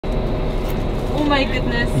my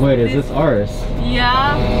goodness. Wait, is this ours?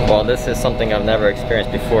 Yeah. Well, this is something I've never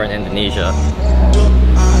experienced before in Indonesia.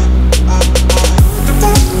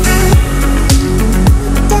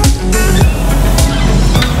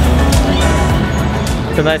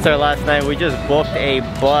 Tonight's our last night. We just booked a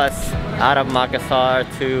bus out of Makassar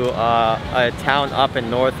to a town up in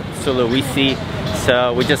North Sulawesi.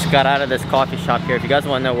 So we just got out of this coffee shop here. If you guys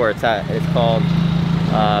want to know where it's at, it's called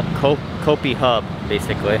Kopi Hub,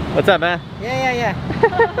 basically. What's up, man? Yeah.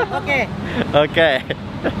 Okay. Okay.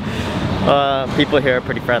 People here are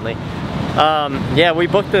pretty friendly. Yeah, we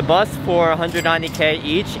booked the bus for 190K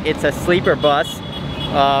each. It's a sleeper bus.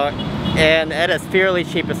 And it is fairly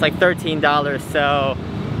cheap. It's like $13, so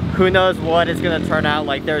who knows what it's gonna turn out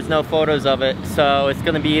like. There's no photos of it, so it's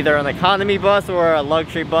gonna be either an economy bus or a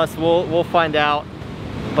luxury bus. We'll find out.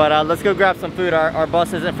 But let's go grab some food. Our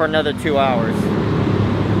bus isn't for another 2 hours.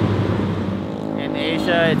 In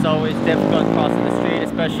Asia, it's always difficult crossing the street,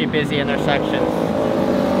 especially busy intersections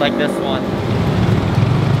like this one.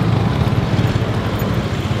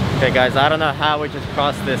 Okay guys, I don't know how we just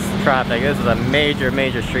crossed this traffic. This is a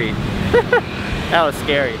major street. That was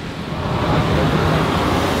scary.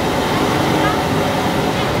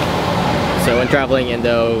 So when traveling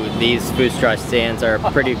Indo, these food truck stands are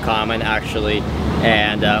pretty common actually.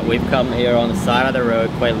 And we've come here on the side of the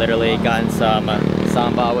road, quite literally, gotten some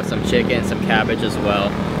sambal with some chicken, some cabbage as well.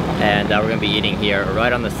 And we're gonna be eating here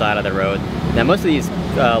right on the side of the road. Now most of these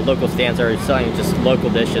local stands are selling just local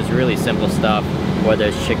dishes, really simple stuff, whether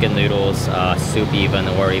it's chicken noodles, soup even,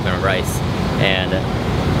 or even rice. And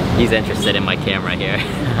he's interested in my camera here,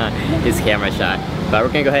 his camera shot. But we're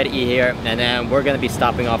gonna go ahead and eat here, and then we're gonna be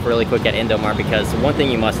stopping off really quick at Indomart, because one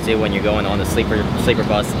thing you must do when you're going on the sleeper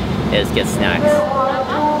bus is get snacks.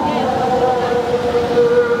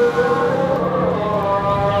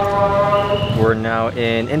 We're now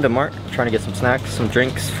in Indomart, trying to get some snacks, some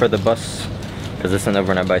drinks for the bus, because this is an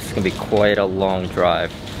overnight bus. It's gonna be quite a long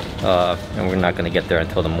drive, and we're not gonna get there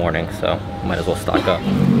until the morning, so might as well stock up.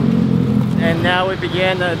 And now we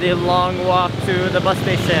begin the long walk to the bus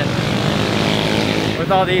station, with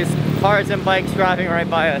all these cars and bikes driving right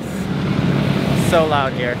by us. So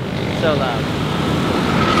loud here, so loud.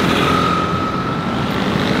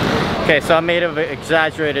 Okay, so I may have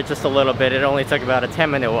exaggerated just a little bit. It only took about a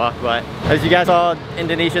 10-minute walk, but as you guys saw,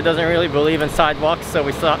 Indonesia doesn't really believe in sidewalks, so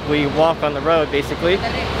we walk on the road basically.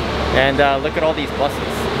 And look at all these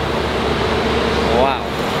buses. Wow.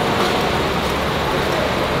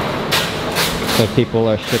 So people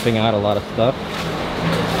are shipping out a lot of stuff.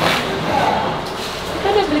 Kita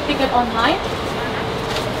udah beli tiket online.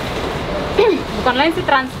 Bukan lain sih,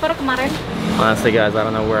 transfer kemarin. Honestly guys, I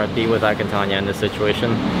don't know where I'd be without Tanya in this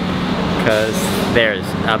situation, because there's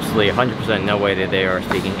absolutely 100% no way that they are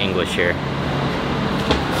speaking English here.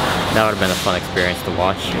 That would have been a fun experience to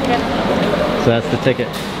watch. So that's the ticket.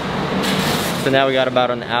 So now we got about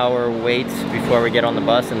an hour wait before we get on the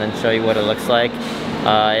bus, and then show you what it looks like.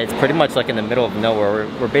 It's pretty much like in the middle of nowhere.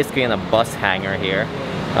 We're basically in a bus hangar here.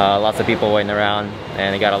 Lots of people waiting around,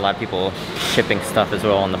 and they got a lot of people shipping stuff as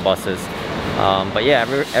well on the buses. But yeah,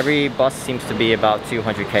 every bus seems to be about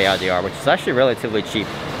 200K IDR, which is actually relatively cheap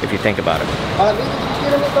if you think about it.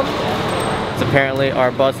 So apparently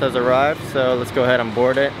our bus has arrived, so let's go ahead and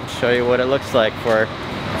board it and show you what it looks like for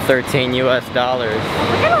 $13 US.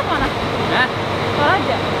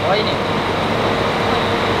 Toraja. Oh ini.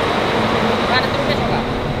 Mana truknya coba?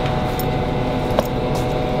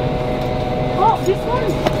 Oh, this one.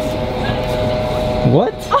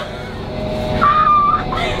 What?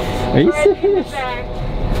 Are you serious?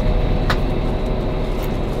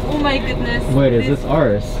 Oh my goodness. Wait, is this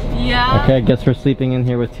ours? Yeah. Okay, I guess we're sleeping in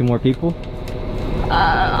here with 2 more people.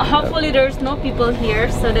 Hopefully there's no people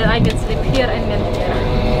here, so that I can sleep here and then here.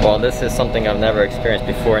 Well, this is something I've never experienced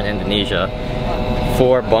before in Indonesia.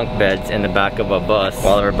 4 bunk beds in the back of a bus,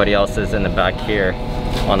 while everybody else is in the back here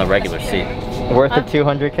on a regular seat. Worth it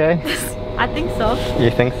 200K? I think so. You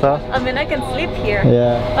think so? I mean, I can sleep here.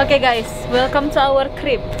 Yeah. Okay guys, welcome to our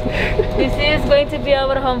crib. This is going to be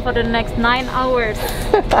our home for the next 9 hours.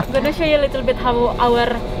 I'm gonna show you a little bit how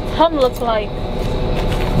our home looks like.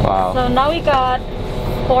 Wow. So now we got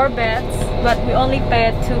 4 beds, but we only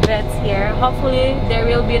paid 2 beds here. Hopefully there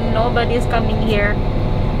will be nobody's coming here.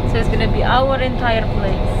 So it's gonna be our entire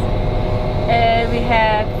place. And we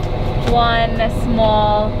have 1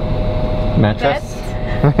 small Mattress?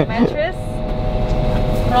 mattress,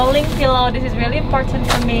 rolling pillow. This is really important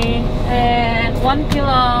for me. And 1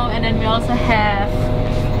 pillow, and then we also have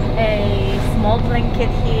a small blanket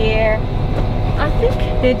here. I think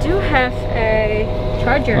they do have a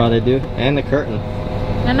charger. Oh, they do? And the curtain.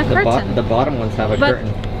 And a curtain. The bottom ones have a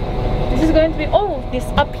curtain. This This is going to be, oh, this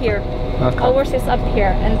up here. Okay. Ours is up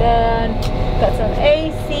here, and then got some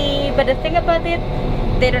AC. But the thing about it,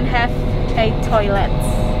 they don't have a toilet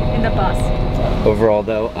in the bus. Overall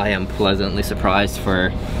though, I am pleasantly surprised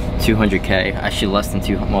for 200k, actually less than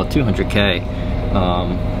 200k.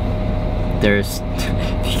 There's,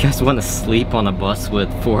 if you guys want to sleep on a bus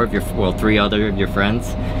with 3 other of your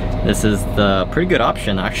friends, this is the pretty good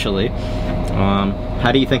option actually.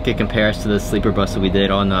 How do you think it compares to the sleeper bus that we did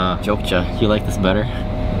on Jogja? You like this better?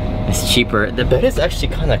 It's cheaper. The bed is actually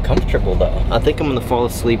kind of comfortable though. I think I'm gonna fall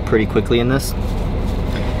asleep pretty quickly in this.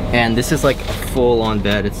 And this is like a full-on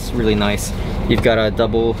bed. It's really nice. You've got a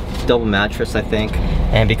double mattress, I think.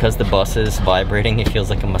 And because the bus is vibrating, it feels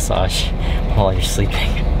like a massage while you're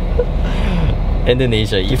sleeping.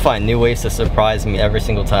 Indonesia, you find new ways to surprise me every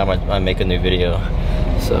single time I make a new video.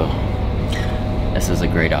 So this is a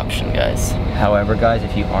great option, guys. However, guys,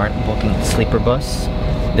 if you aren't booking the sleeper bus,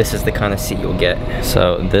 this is the kind of seat you'll get.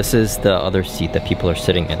 So this is the other seat that people are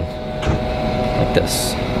sitting in, like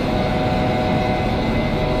this.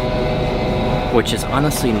 Which is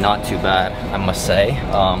honestly not too bad, I must say,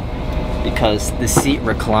 because the seat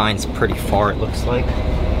reclines pretty far, it looks like.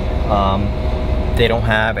 They don't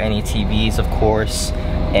have any TVs, of course,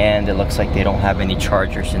 and it looks like they don't have any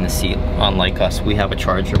chargers in the seat. Unlike us, we have a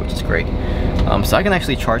charger, which is great. So I can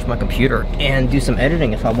actually charge my computer and do some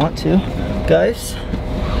editing if I want to, guys.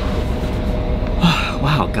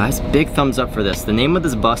 Wow, guys, big thumbs up for this. The name of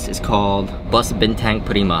this bus is called Bus Bintang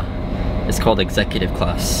Prima. It's called executive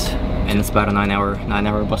class, and it's about a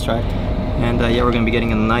 9-hour bus ride. And yeah, we're gonna be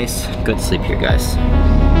getting a nice, good sleep here, guys.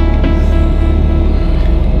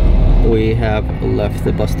 We have left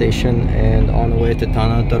the bus station and on the way to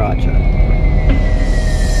Tana Toraja.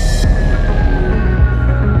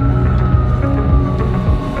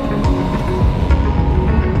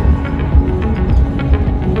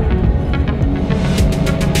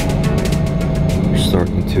 We're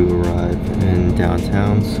starting to arrive in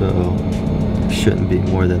downtown, so shouldn't be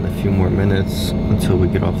more than a few more minutes until we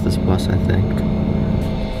get off this bus, I think.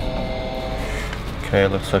 Okay,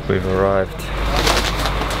 looks like we've arrived.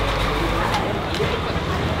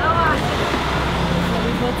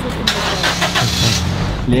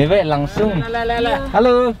 Lewat langsung.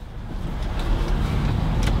 Halo.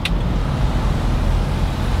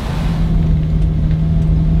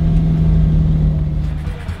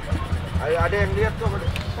 Ada yang lihat tuh.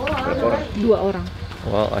 2 orang.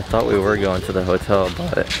 Well, I thought we were going to the hotel,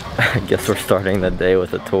 but I guess we're starting the day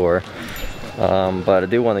with a tour. But I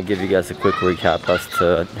do want to give you guys a quick recap as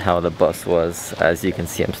to how the bus was. As you can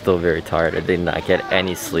see, I'm still very tired. I did not get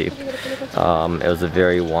any sleep. It was a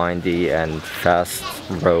very windy and fast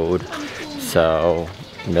road, so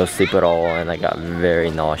no sleep at all, and I got very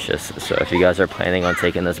nauseous. So if you guys are planning on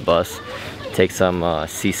taking this bus, take some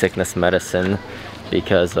seasickness medicine,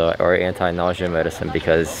 because or anti-nausea medicine,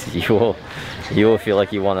 because you will feel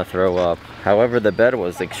like you want to throw up. However, the bed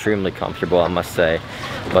was extremely comfortable, I must say,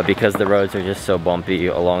 but because the roads are just so bumpy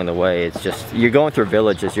along the way, it's just, you're going through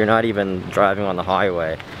villages, you're not even driving on the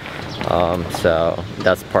highway. So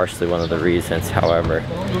that's partially one of the reasons. However,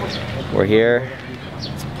 we're here,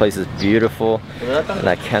 this place is beautiful, and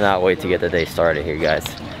I cannot wait to get the day started here, guys.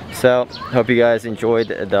 So hope you guys enjoyed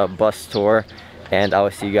the bus tour, and I will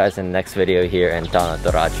see you guys in the next video here in Tana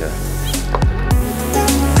Toraja.